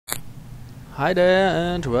Hi there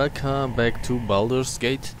and welcome back to Baldur's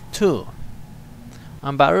Gate 2.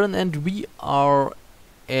 I'm Baron and we are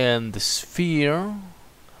in the sphere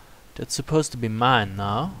that's supposed to be mine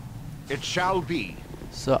now. It shall be.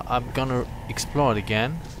 So I'm gonna explore it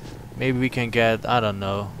again. Maybe we can get, I don't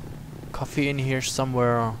know, coffee in here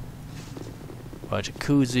somewhere, or a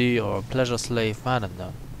jacuzzi or a pleasure slave, I don't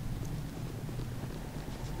know.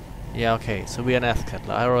 Yeah, okay, so we're an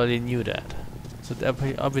Ethcatler, I already knew that. So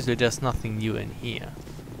obviously there's nothing new in here.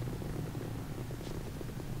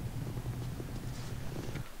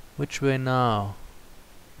 Which way now?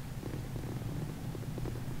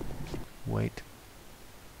 Wait.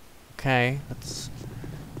 Okay, let's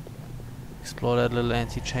explore that little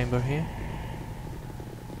antechamber here.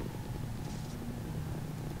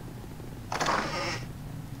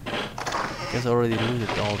 Guess I already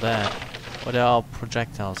looted all that. But there are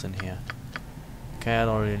projectiles in here. Okay, I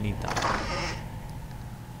don't really need them.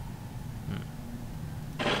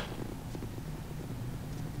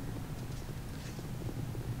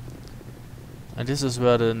 And this is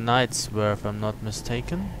where the knights were, if I'm not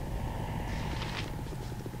mistaken.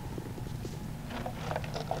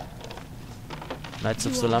 Knights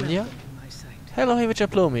of Solamnia? Hello,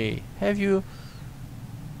 Hivachaplomi. Have you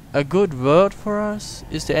a good word for us?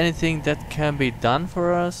 Is there anything that can be done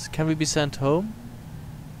for us? Can we be sent home?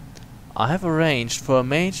 I have arranged for a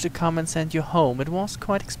mage to come and send you home. It was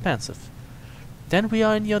quite expensive. Then we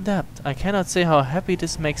are in your debt. I cannot say how happy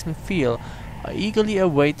this makes me feel. I eagerly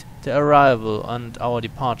await the arrival and our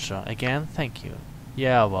departure. Again, thank you.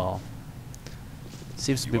 Yeah, well,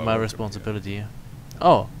 seems to be my responsibility.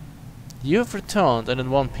 Oh, you have returned and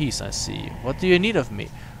in one piece, I see. What do you need of me?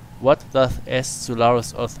 What doth est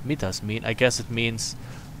Solaris Oth Mitas mean? I guess it means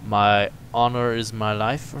my honor is my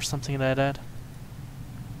life or something like that.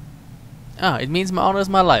 Ah, it means my honor is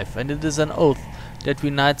my life, and it is an oath that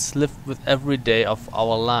we knights live with every day of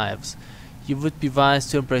our lives. You would be wise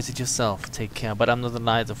to embrace it yourself. Take care, but I'm not a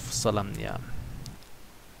knight of Solamnia.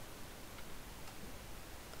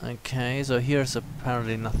 Okay, so here's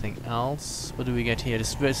apparently nothing else. What do we get here?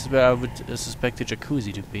 This is where I would suspect the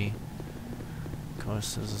jacuzzi to be. Of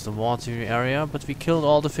course, this is the water area, but we killed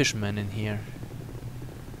all the fishermen in here.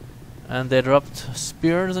 And they dropped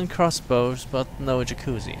spears and crossbows, but no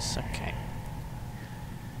jacuzzis. Okay.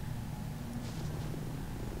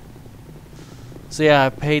 So yeah, I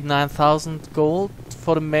paid 9,000 gold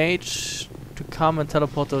for the mage to come and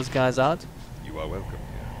teleport those guys out. You are welcome.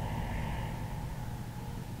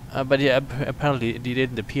 But yeah, apparently he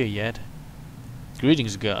didn't appear yet.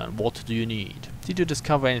 Greetings again, what do you need? Did you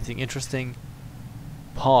discover anything interesting?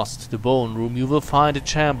 Past the bone room you will find a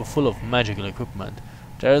chamber full of magical equipment.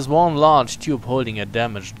 There is one large tube holding a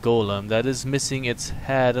damaged golem that is missing its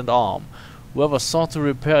head and arm. Whoever sought to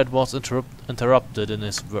repair it was interrupted in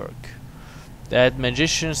his work. That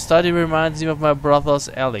magician's study reminds me of my brother's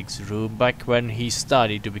Alec's room back when he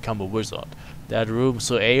studied to become a wizard. That room,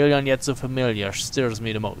 so alien yet so familiar, stirs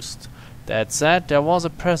me the most. That said, there was a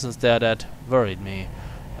presence there that worried me.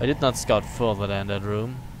 I did not scout further than that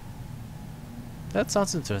room. That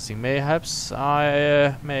sounds interesting. Mayhaps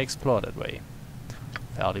I may explore that way.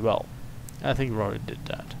 Fairly well. I think Rory did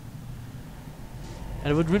that.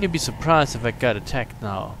 And I would really be surprised if I got attacked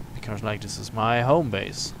now, because like this is my home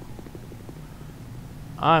base.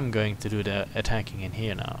 I'm going to do the attacking in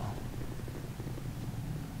here now.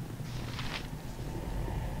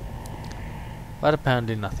 But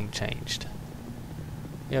apparently nothing changed.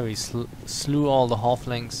 Yeah, we slew all the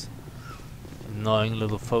halflings. Annoying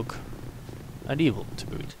little folk. And evil, to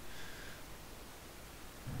boot.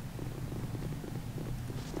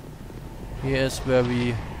 Here's where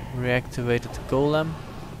we reactivated the golem.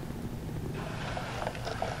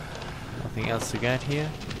 Nothing else to get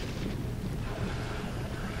here.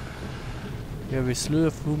 Here we slew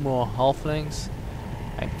a few more halflings,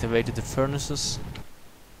 activated the furnaces.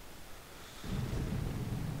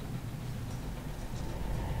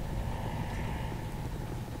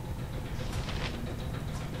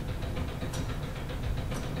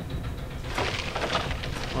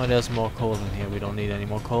 Oh, there's more coal in here, we don't need any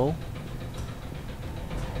more coal.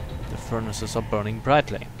 The furnaces are burning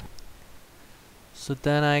brightly. So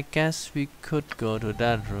then I guess we could go to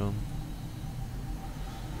that room.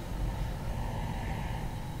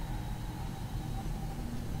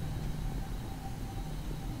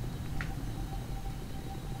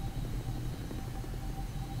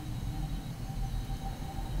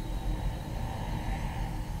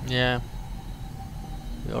 Yeah,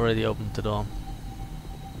 we already opened the door.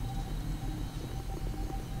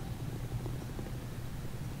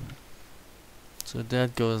 So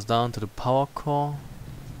that goes down to the power core.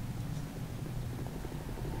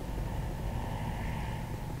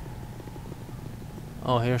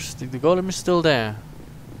 Oh, here's the golem is still there.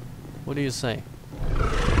 What do you say?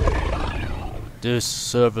 This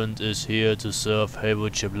servant is here to serve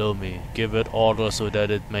Haywood Shiblomi. Give it orders so that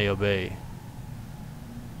it may obey.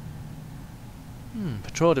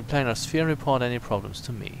 Patrol the planar sphere and report any problems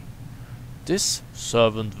to me. This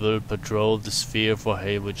servant will patrol the sphere for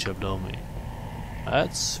Haywood Shiblomi.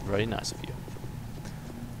 That's very nice of you.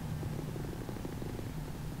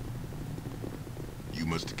 You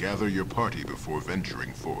must gather your party before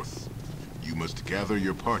venturing forth. You must gather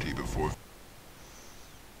your party before...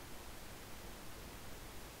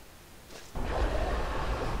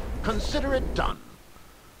 Consider it done.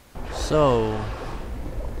 So...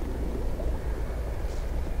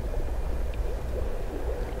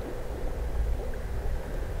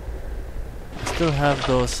 I still have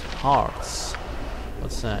those hearts.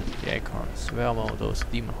 What's that? The acorns. Where are all those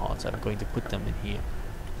demon hearts? I'm going to put them in here.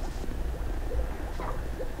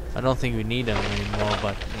 I don't think we need them anymore,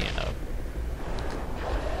 but you know,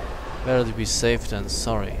 better to be safe than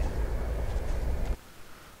sorry.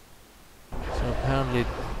 So apparently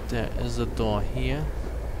there is a door here.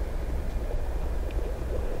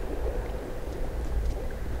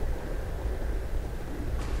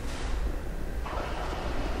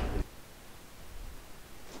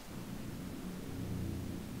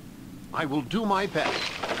 I will do my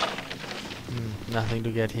best. Nothing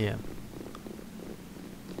to get here.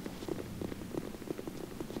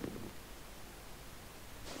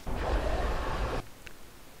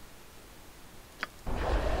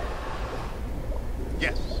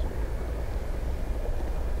 Yes.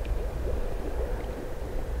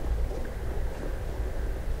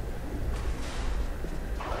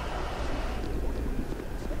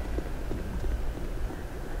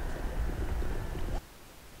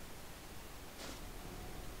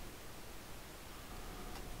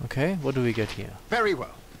 Okay, what do we get here? Very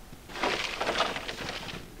well.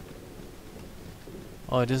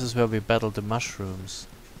 Oh, this is where we battled the mushrooms.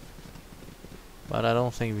 But I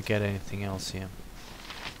don't think we get anything else here.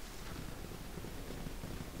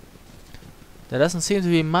 There doesn't seem to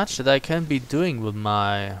be much that I can be doing with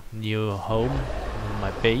my new home, with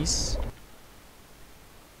my base.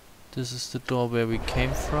 This is the door where we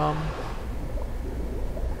came from.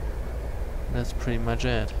 That's pretty much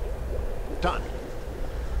it. Done.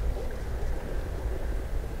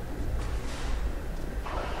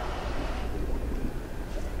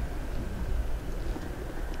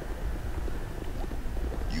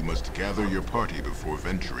 You must gather your party before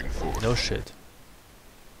venturing forth. No shit.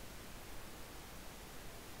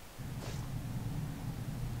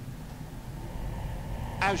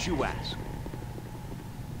 As you ask.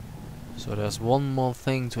 So there's one more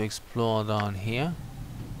thing to explore down here.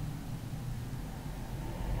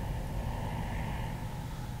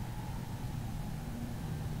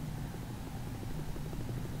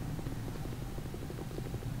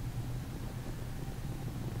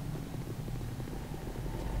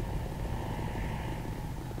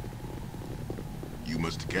 You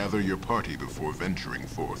must gather your party before venturing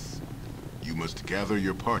forth. You must gather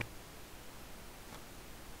your party.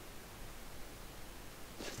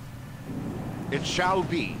 It shall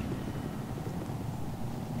be.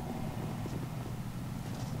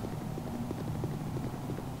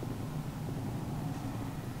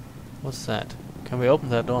 What's that? Can we open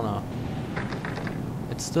that door now?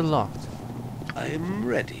 It's still locked. I am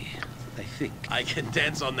ready, I think. I can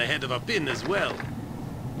dance on the head of a pin as well.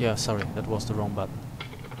 Yeah, sorry, that was the wrong button.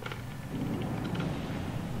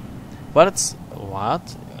 But it's...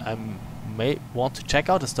 what? I may want to check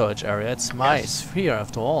out the storage area. It's my sphere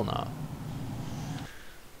after all now.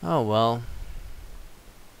 Oh well.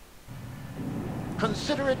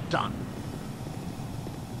 Consider it done.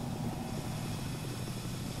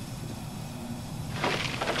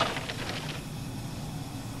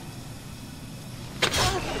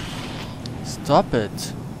 Stop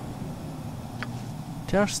it.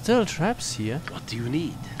 There are still traps here. What do you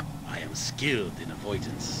need? I am skilled in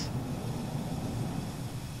avoidance.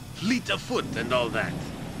 Fleet of foot and all that.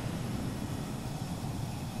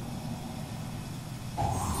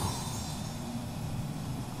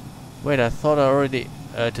 Wait, I thought I already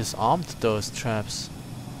disarmed those traps.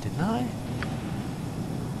 Didn't I?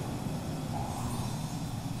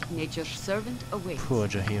 Nature's servant awaits. Poor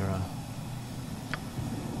Jahira.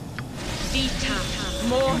 Vita,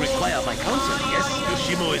 more. You require my counsel, yes?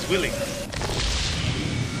 Yoshimo is willing.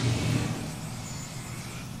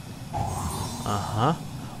 Uh-huh.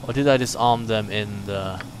 Or did I disarm them in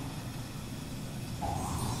the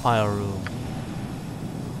fire room?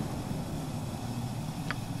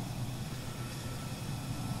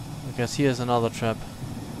 I guess here's another trap.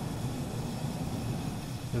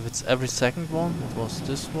 If it's every second one, it was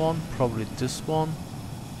this one, probably this one.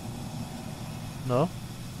 No?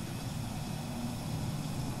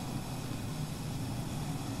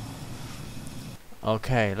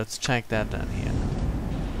 Okay, let's check that then here.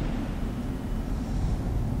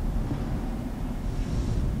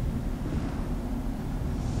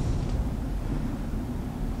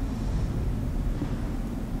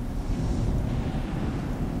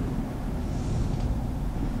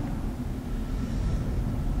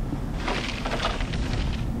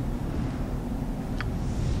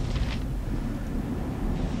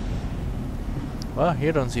 Well,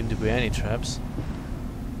 here don't seem to be any traps.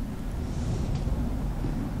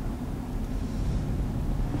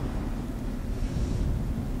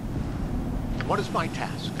 What is my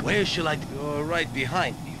task? Where shall I... You're right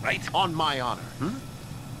behind me, right? On my honor.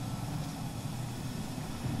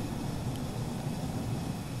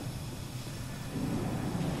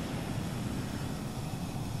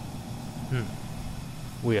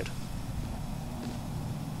 Weird.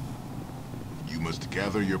 You must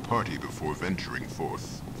gather your party before venturing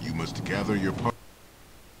forth. You must gather your party.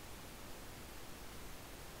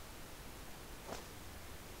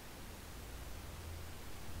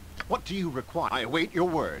 What do you require? I await your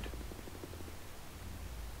word.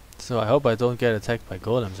 So I hope I don't get attacked by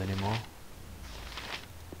golems anymore.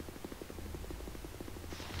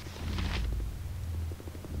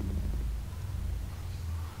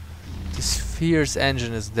 This fierce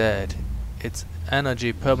engine is dead. Its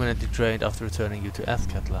energy permanently drained after returning you to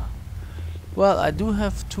Athkatla. Well, I do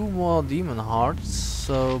have 2 more demon hearts,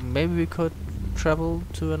 so maybe we could travel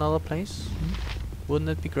to another place? Wouldn't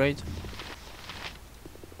it be great?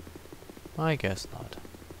 I guess not.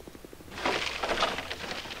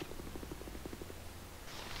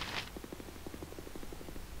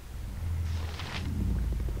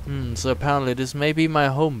 So apparently this may be my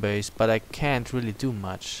home base, but I can't really do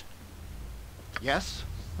much. Yes?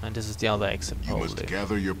 And this is the other exit, You probably. must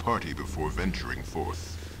gather your party before venturing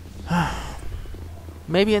forth.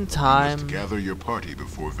 Maybe in You time must gather your party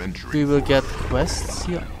before venturing we will forth. get quests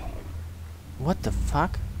here. What the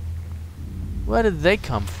fuck? Where did they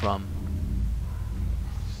come from?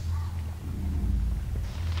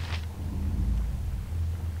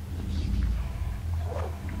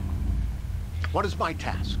 What is my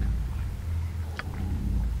task?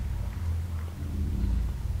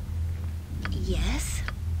 Yes?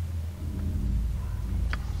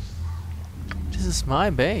 This is my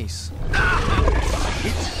base.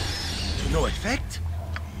 Hit to no effect.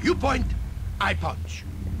 You point, I punch.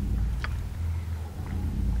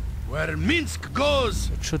 Where Minsk goes,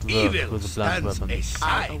 It should work evil with a blunt stands weapon. I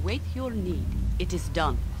aside. await your need. It is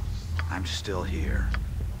done. I'm still here.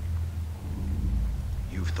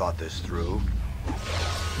 You've thought this through?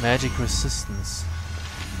 Magic resistance.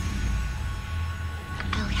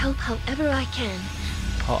 I'll help however I can.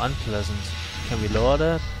 How unpleasant. Can we lower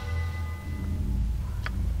that?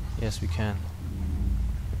 Yes, we can.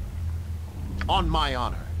 On my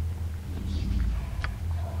honor.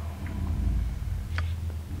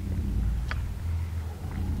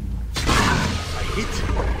 I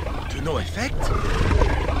hit to no effect.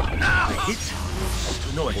 I hit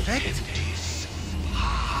to no effect.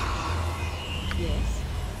 Yes.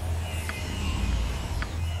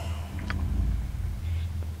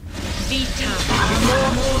 Vita.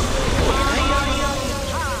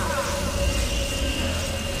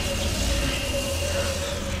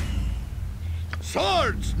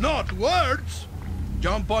 Swords, not words.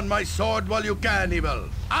 Jump on my sword while you can, evil.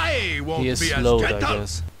 I won't He is be slowed, as I gentle.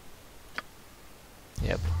 guess.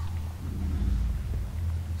 Yep.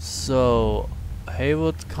 So,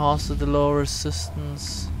 Haywood casted the low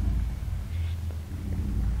resistance.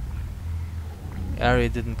 Ari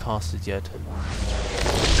didn't cast it yet.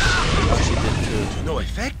 Oh, she did too. To no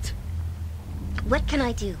effect. What can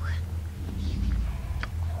I do?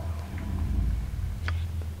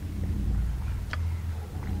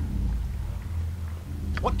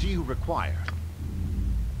 What do you require?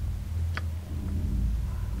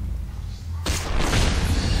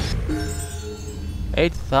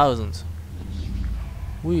 $8,000.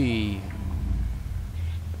 Whee.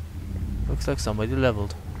 Looks like somebody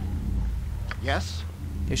leveled. Yes?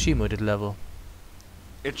 Yashimo did level.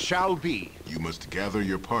 It shall be. You must gather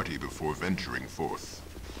your party before venturing forth.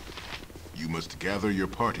 You must gather your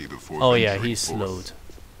party before Oh venturing yeah, he's forth. slowed.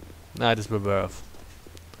 Nah, this will worth.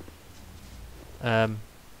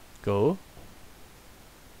 Go.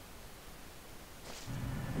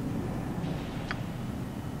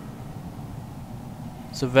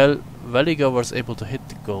 So Veliger was able to hit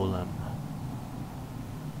the golem.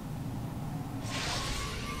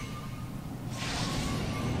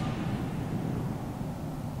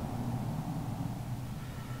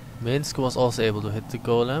 Minsk was also able to hit the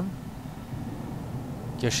golem.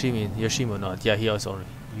 Yoshimo not. Yeah, he is only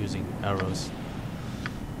using arrows.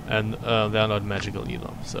 And they are not magical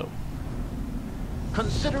either, so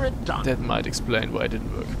Consider it done. that might explain why it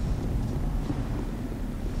didn't work.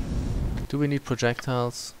 Do we need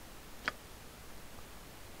projectiles?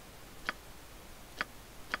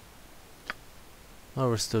 Oh,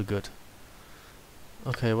 we're still good.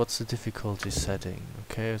 Okay, what's the difficulty setting?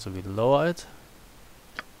 Okay, so we lower it.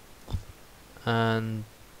 And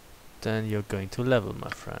then you're going to level, my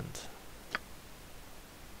friend.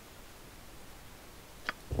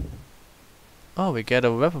 Oh, we get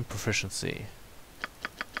a weapon proficiency.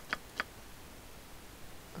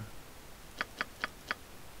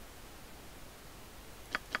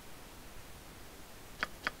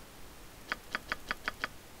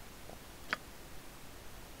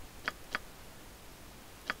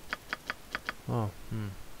 Oh,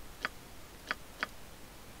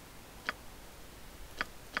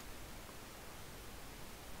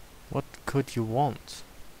 What could you want?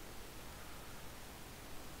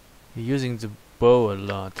 You're using the bow a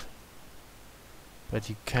lot, but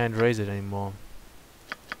you can't raise it anymore.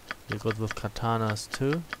 You're good with katanas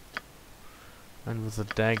too, and with a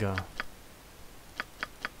dagger.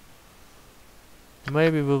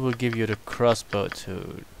 Maybe we will give you the crossbow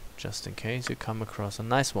too, just in case you come across a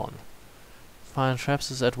nice one. Find traps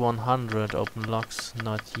is at 100, open locks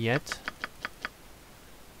not yet.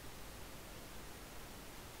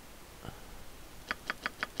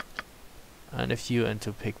 And a few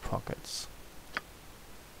into pickpockets.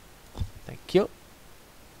 Thank you.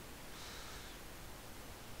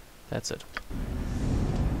 That's it.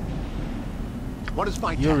 What is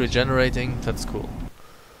my You're task? regenerating, that's cool.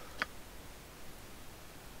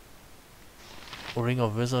 Ring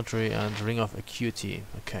of Wizardry and Ring of Acuity,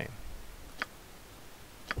 okay.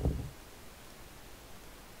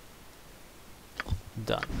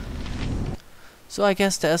 Done. So I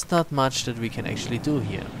guess there's not much that we can actually do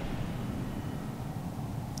here.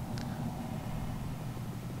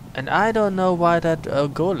 And I don't know why that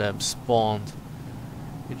golem spawned.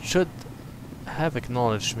 It should have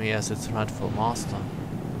acknowledged me as its rightful master.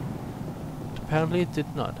 But apparently it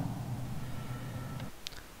did not.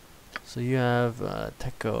 So you have a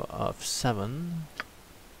Techo of 7.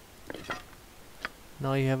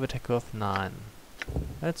 Now you have a Techo of 9.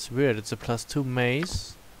 That's weird, it's a +2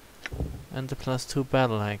 mace and a +2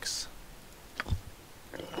 battle axe.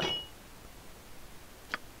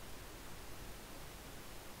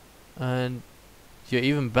 And you're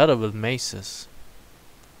even better with maces.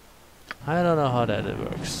 I don't know how that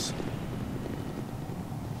works.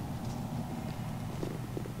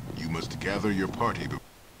 You must gather your party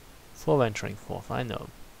For venturing forth, I know.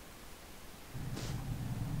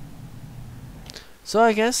 So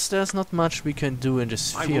I guess there's not much we can do in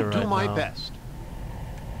this I sphere will right do my now. best.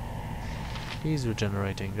 He's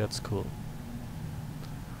regenerating, that's cool.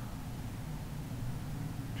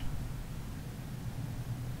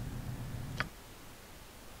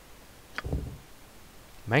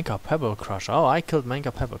 Manga Pebble Crusher. Oh, I killed Manga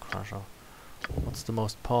Pebble Crusher. What's the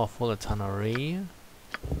most powerful? A Tannery.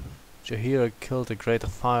 Jahira killed a Greater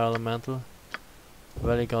Fire Elemental.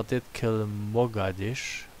 Veligar did kill a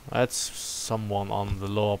Mogadish. That's someone on the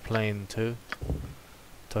lower plane too.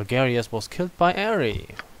 Targaryen was killed by Eri.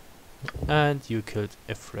 And you killed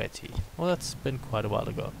Ifreti. Well, that's been quite a while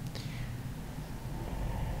ago.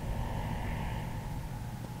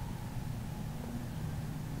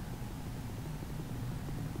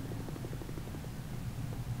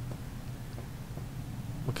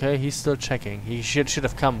 Okay, he's still checking. He should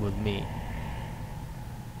have come with me.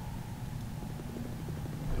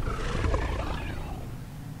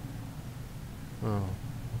 Oh,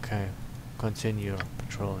 okay. Continue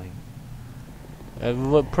patrolling.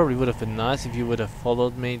 It probably would have been nice if you would have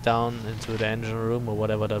followed me down into the engine room or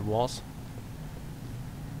whatever that was.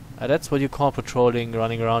 That's what you call patrolling,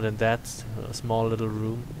 running around in that small little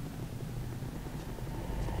room.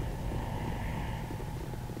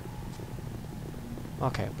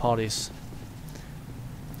 Okay, party's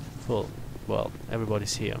full. Well,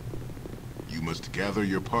 everybody's here. You must gather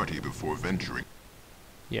your party before venturing.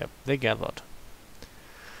 Yep, they gathered.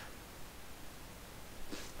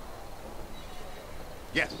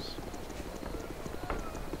 Yes.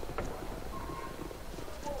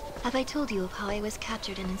 Have I told you of how I was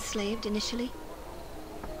captured and enslaved initially?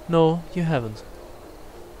 No, you haven't.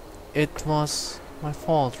 It was my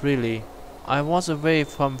fault, really. I was away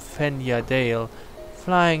from Fenya Dale,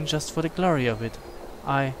 flying just for the glory of it.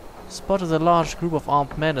 I spotted a large group of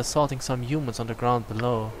armed men assaulting some humans on the ground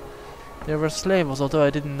below. They were slavers, although I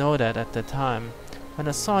didn't know that at the time. When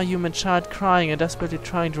I saw a human child crying and desperately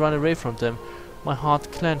trying to run away from them, my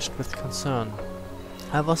heart clenched with concern.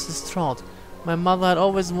 I was distraught. My mother had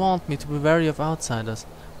always warned me to be wary of outsiders,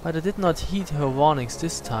 but I did not heed her warnings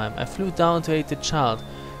this time. I flew down to aid the child,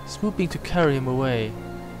 swooping to carry him away.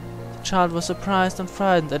 The child was surprised and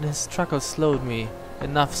frightened, and his struggles slowed me,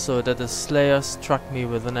 enough so that the slaver struck me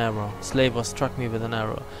with an arrow.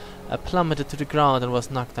 I plummeted to the ground and was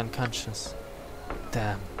knocked unconscious.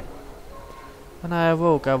 Damn. When I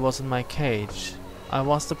awoke, I was in my cage. I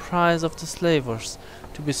was the prize of the slavers,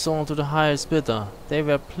 to be sold to the highest bidder. They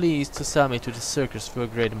were pleased to sell me to the circus for a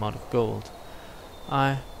great amount of gold.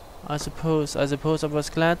 I suppose I was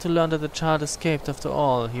glad to learn that the child escaped after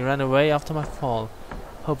all. He ran away after my fall.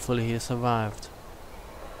 Hopefully he survived.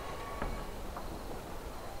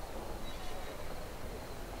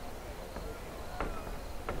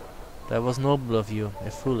 That was noble of you,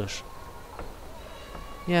 if foolish.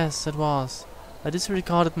 Yes, it was. I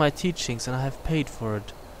disregarded my teachings and I have paid for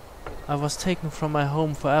it. I was taken from my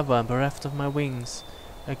home forever and bereft of my wings.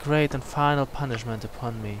 A great and final punishment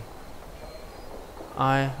upon me.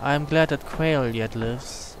 I am glad that Quail yet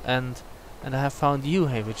lives, and I have found you,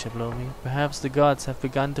 Havichablomi. Perhaps the gods have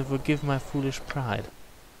begun to forgive my foolish pride.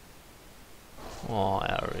 Oh,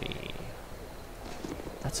 Ari.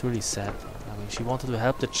 That's really sad. I mean, she wanted to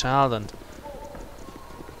help the child, and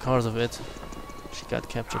because of it, she got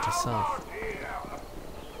captured herself.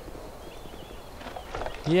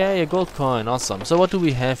 Yay, a gold coin, awesome. So what do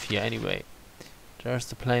we have here anyway? There's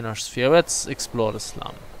the planar sphere. Let's explore the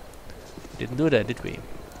slum. Didn't do that, did we?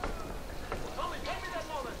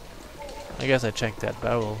 I guess I checked that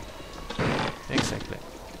barrel. Exactly.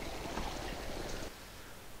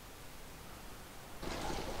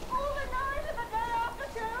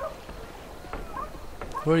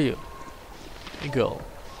 Who are you? A girl.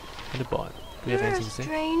 And a boy. Do we have anything to say?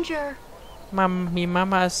 Stranger. Me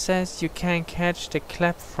mama says you can't catch the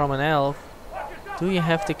clap from an elf. Do you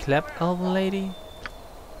have the clap, elven lady?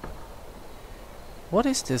 What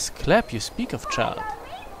is this clap you speak of, child?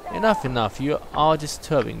 Enough, you are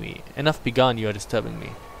disturbing me. Enough begun, you are disturbing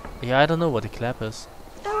me. Yeah, I don't know what a clap is.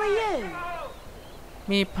 Who are you?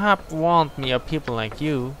 Me pop warned me of people like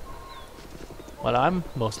you. Well, I'm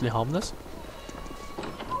mostly harmless.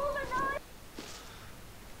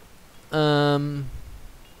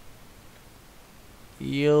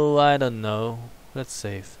 I don't know. Let's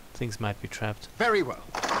save. Things might be trapped. Very well.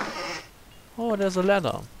 Oh, there's a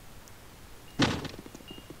ladder.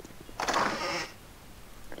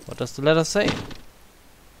 What does the letter say?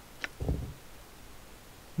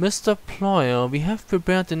 Mr. Ployer, we have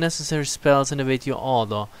prepared the necessary spells and await your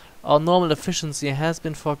order. Our normal efficiency has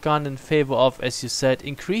been forgone in favor of, as you said,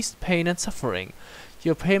 increased pain and suffering.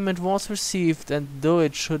 Your payment was received, and though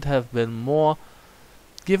it should have been more,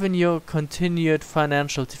 given your continued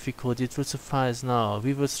financial difficulty, it will suffice now.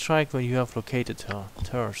 We will strike when you have located her.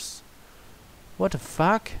 Terse. What the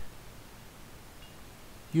fuck?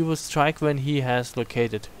 You will strike when he has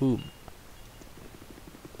located whom?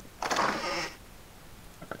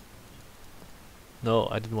 No,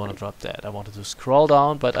 I didn't want to drop that. I wanted to scroll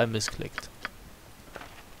down, but I misclicked.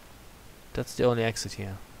 That's the only exit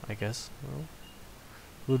here, I guess.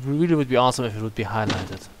 No? It would be awesome if it would be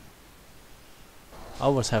highlighted. I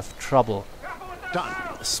always have trouble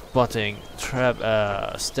spotting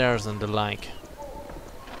stairs and the like.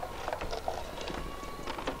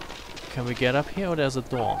 Can we get up here, or there's a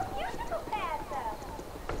door?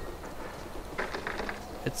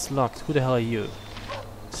 It's locked. Who the hell are you?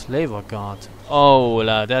 Slave or guard? Oh,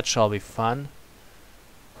 that shall be fun.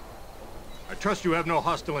 I trust you have no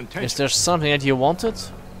hostile Is intention. there something that you wanted?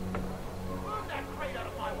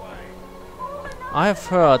 I have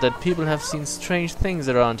heard that people have seen strange things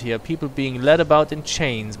around here. People being led about in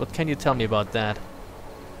chains. What can you tell me about that?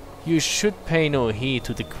 You should pay no heed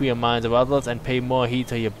to the queer minds of others and pay more heed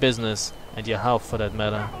to your business and your health for that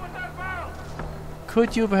matter.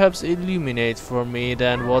 Could you perhaps illuminate for me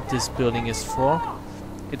then what this building is for?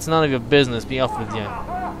 It's none of your business, be off with you.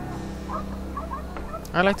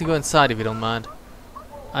 I'd like to go inside if you don't mind.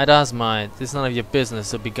 I does mind, it's none of your business,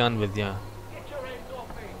 so be gone with you.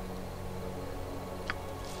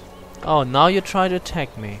 Oh, now you try to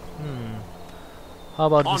attack me. How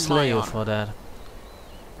about we On slay my you honor. for that?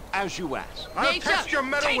 As you ask. I'll test your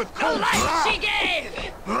metal with cold.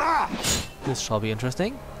 This shall be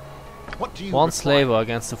interesting. What do you One require? slaver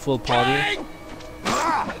against a full party.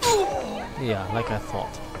 Yeah, like I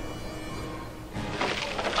thought.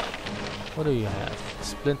 What do you have?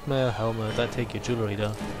 Splint mail, helmet. I take your jewelry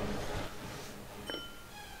though.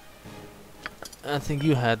 I think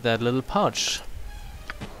you had that little pouch.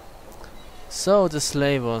 So the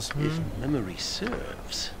slavers. If memory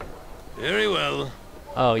serves. Very well.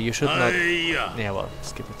 Oh, you should not. Hiya. Yeah, well,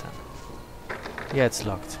 skip it then. Yeah, it's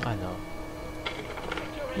locked. I know.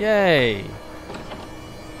 Yay!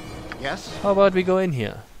 Yes? How about we go in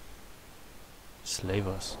here?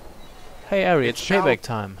 Slavers. Hey, Ari, it's shall- payback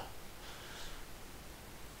time.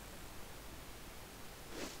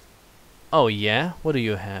 Oh yeah? What do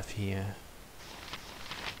you have here?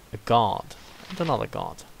 A god. And another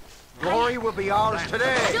god. Glory will be ours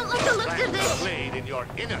today. I don't like the look of this. Blade in your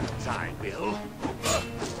inner side, Bill.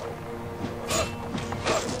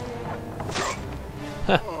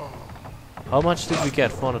 How much did we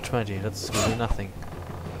get? 420. That's really nothing.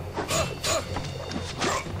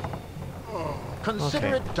 Consider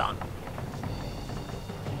Okay. it done.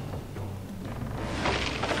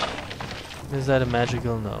 Is that a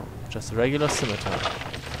magical? No. Just a regular scimitar.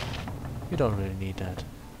 You don't really need that.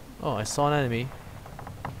 Oh, I saw an enemy.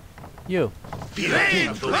 You. Blade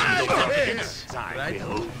of those Right. your inner side,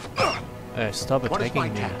 Bill. Stop What is my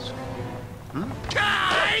attacking me. task?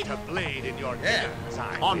 Plant a blade in your inner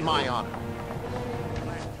side. On Bill. my honor.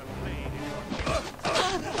 Plant a blade in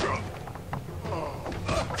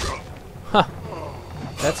your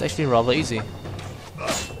That's actually rather easy.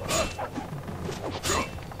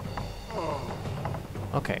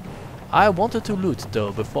 Okay. I wanted to loot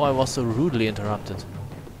though before I was so rudely interrupted.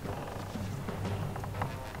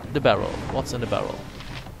 The barrel. What's in the barrel?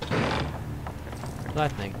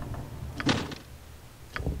 Lightning.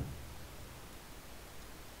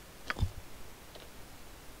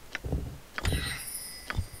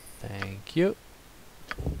 Thank you.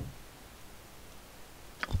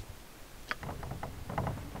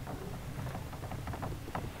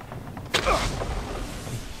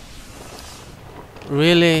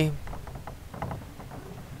 Really?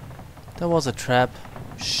 That was a trap?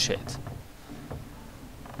 Shit.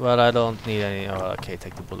 Well, I don't need any. Oh, okay,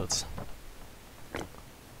 take the bullets.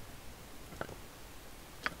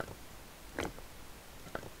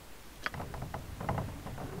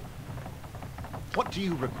 What do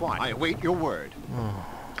you require? I await your word.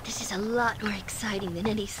 This is a lot more exciting than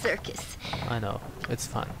any circus. I know. It's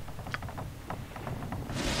fun.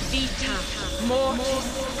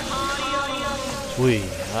 We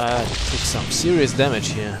took some serious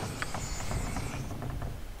damage here.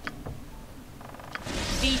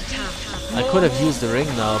 I could have used the ring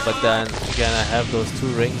now, but then again I have those 2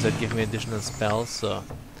 rings that give me additional spells, so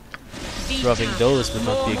dropping those would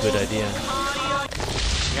not be a good idea.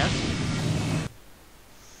 Yes?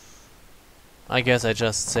 I guess I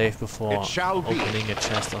just save before It shall be. opening a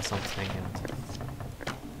chest or something,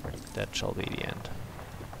 and that shall be the end.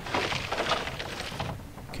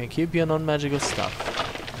 Can keep your non-magical stuff.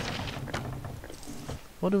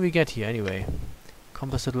 What do we get here anyway?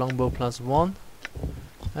 Composite longbow +1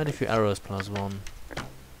 and a few arrows +1.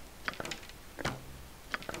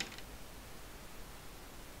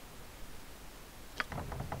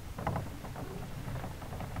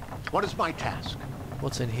 What is my task?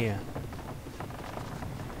 What's in here?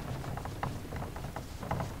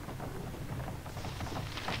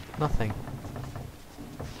 Nothing.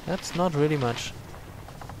 That's not really much.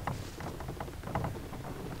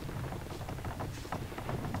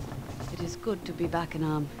 It is good to be back in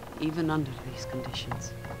arm, even under these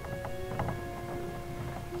conditions.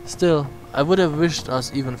 Still, I would have wished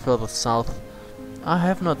us even further south. I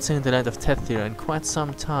have not seen the land of Tethir in quite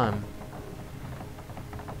some time.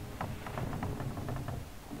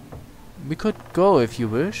 We could go if you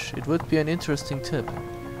wish. It would be an interesting tip.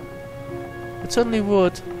 It certainly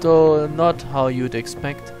would, though not how you'd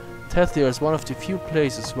expect. Tethir is one of the few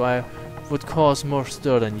places where I would cause more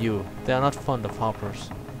stir than you. They are not fond of hoppers.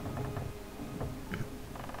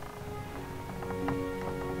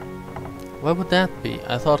 Why would that be?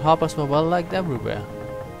 I thought hoppers were well liked everywhere.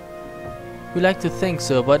 We like to think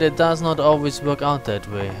so, but it does not always work out that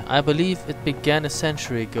way. I believe it began a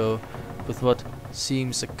century ago with what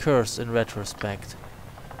seems a curse in retrospect.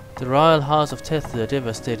 The royal house of Tethir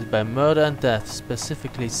devastated by murder and death,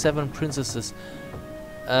 specifically 7 princesses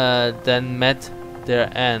then met their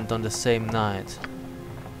end on the same night.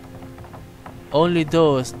 Only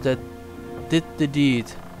those that did the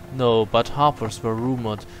deed know, but hoppers were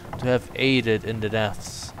rumored to have aided in the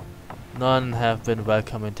deaths. None have been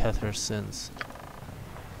welcome in Tethir since.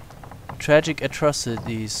 Tragic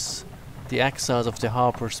atrocities, the exiles of the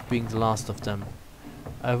harpers being the last of them.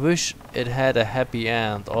 I wish it had a happy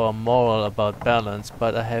end or a moral about balance,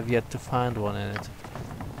 but I have yet to find one in it.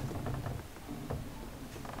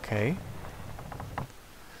 Okay.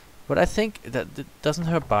 But I think that doesn't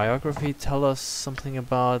her biography tell us something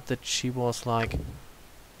about that she was like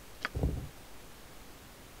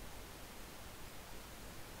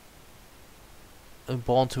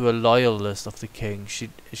born to a loyalist of the king.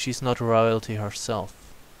 She's not royalty herself.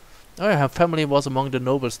 Oh yeah, her family was among the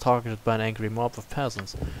nobles targeted by an angry mob of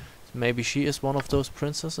peasants. Maybe she is one of those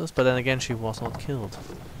princesses, but then again she was not killed.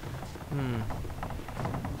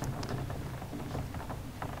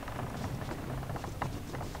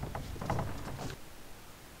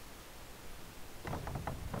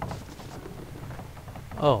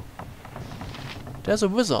 Oh. There's a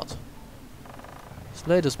wizard.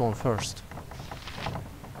 Slay this one first.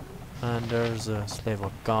 And there's a slave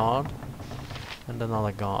or guard. And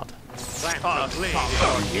another guard.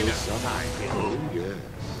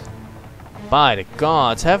 By the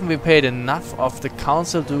gods, haven't we paid enough of the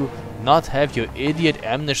council to not have your idiot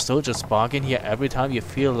Amnish soldiers bargain here every time you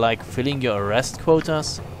feel like filling your arrest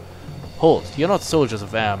quotas? Hold, you're not soldiers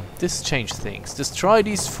of Am. This changed things. Destroy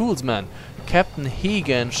these fools, man. Captain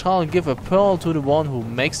Hegan shall give a pearl to the one who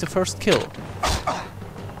makes the first kill.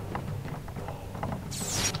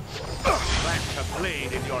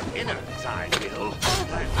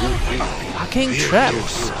 Fucking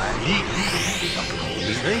traps!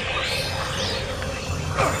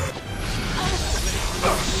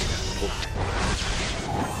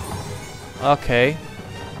 Okay.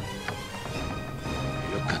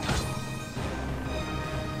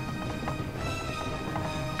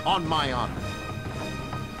 On my honor.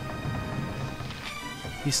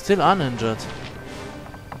 He's still uninjured.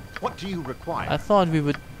 What do you require? I thought we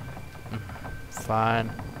would...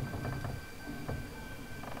 Fine.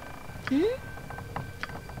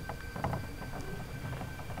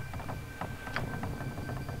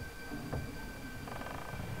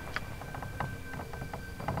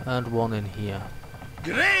 And one in here.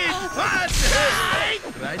 Great fun!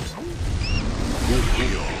 Right?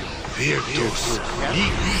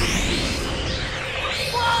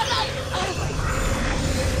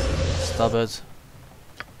 Stop it.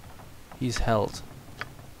 He's held.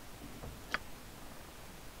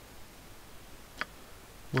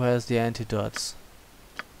 Who has the antidotes?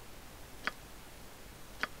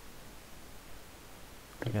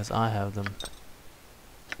 I guess I have them.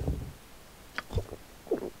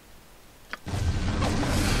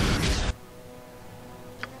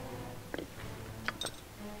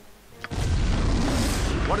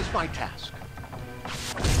 What is my task?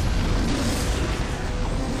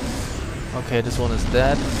 Okay, this one is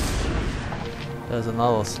dead. There's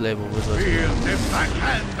another slave wizard here. Feel the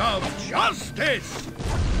backhand of justice!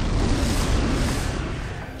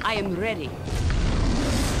 I am ready.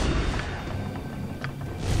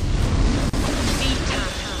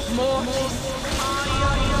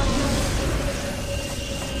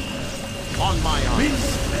 On my honor.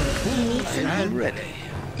 I'm ready.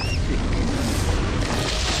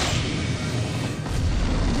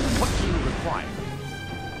 What do you require?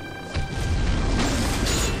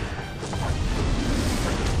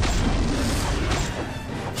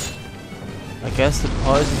 I guess the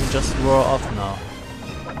poison just wore off now.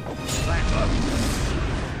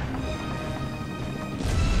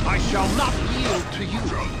 I shall not yield to you.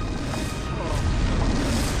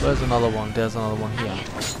 Where's another one? There's another one here.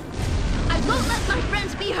 I won't let my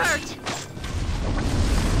friends be hurt!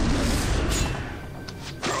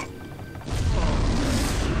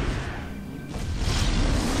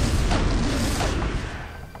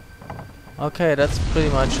 Okay, that's pretty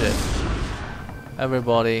much it.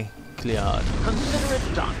 Everybody cleared. Consider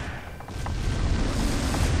it done.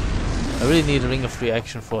 I really need a ring of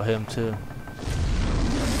reaction for him too.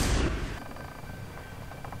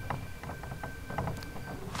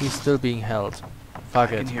 He's still being held.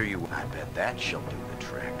 Fuck I it. can hear you. I bet that shall do the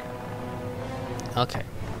trick. Okay.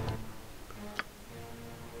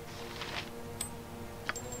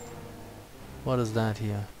 What is that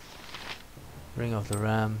here? Ring of the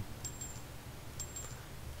Ram.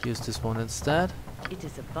 Use this one instead. It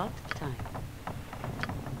is about time.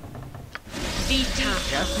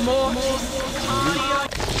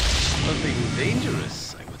 Nothing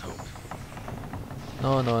dangerous, I would hope.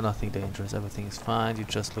 No, no, nothing dangerous. Everything is fine. You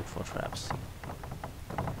just look for traps.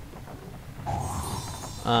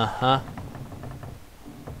 Uh-huh.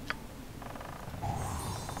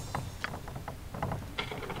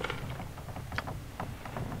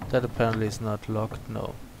 That apparently is not locked.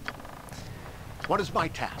 No. What is my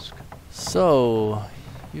task? So,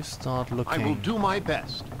 you start looking. I will do my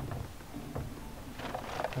best.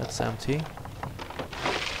 That's empty.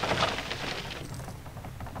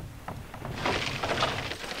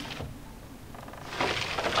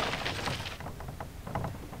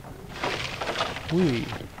 Whee.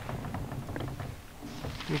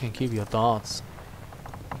 You can keep your darts.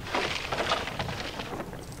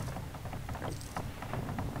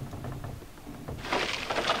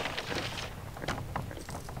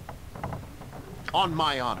 On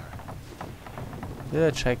my honor. Did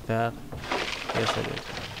I check that? Yes, I did.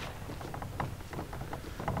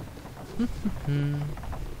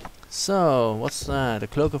 So, what's that? A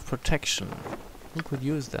cloak of protection. Who could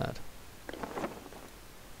use that?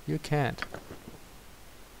 You can't.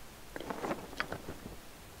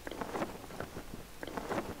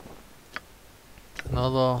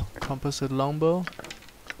 Another composite longbow.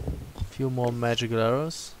 A few more magical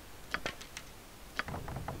arrows.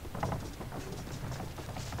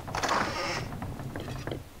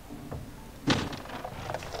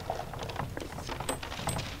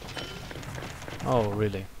 Oh,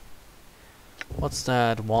 really? What's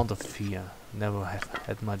that? Wand of Fear. Never have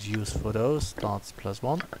had much use for those. Darts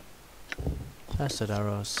 +1. Acid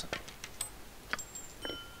arrows.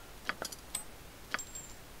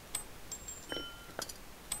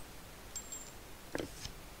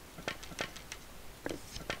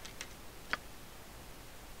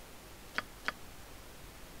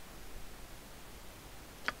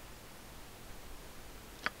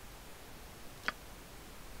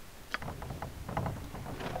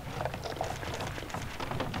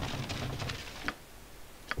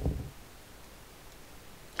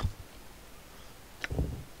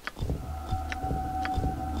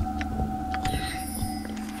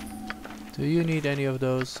 Do you need any of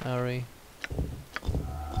those, Ari?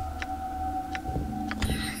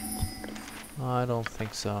 I don't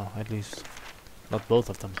think so, at least not both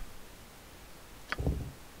of them.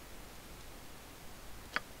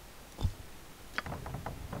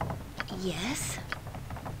 Yes?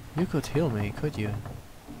 You could heal me, could you?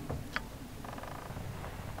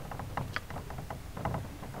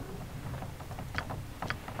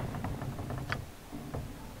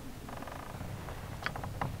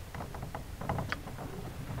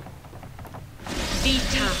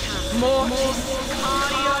 Vita mortis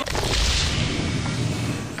hideout.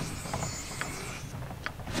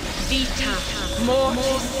 Vita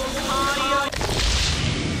mortis hideout.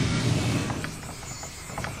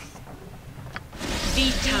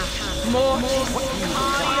 Vita mortis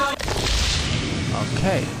hideout.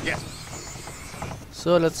 Okay. Yes.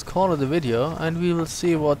 So let's call it a video, and we will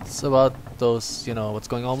see what's about those, what's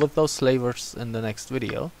going on with those slavers in the next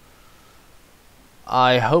video.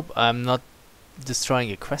 I hope I'm not destroying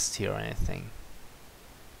a quest here or anything.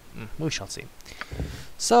 We shall see.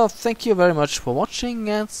 So thank you very much for watching,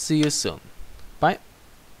 and see you soon.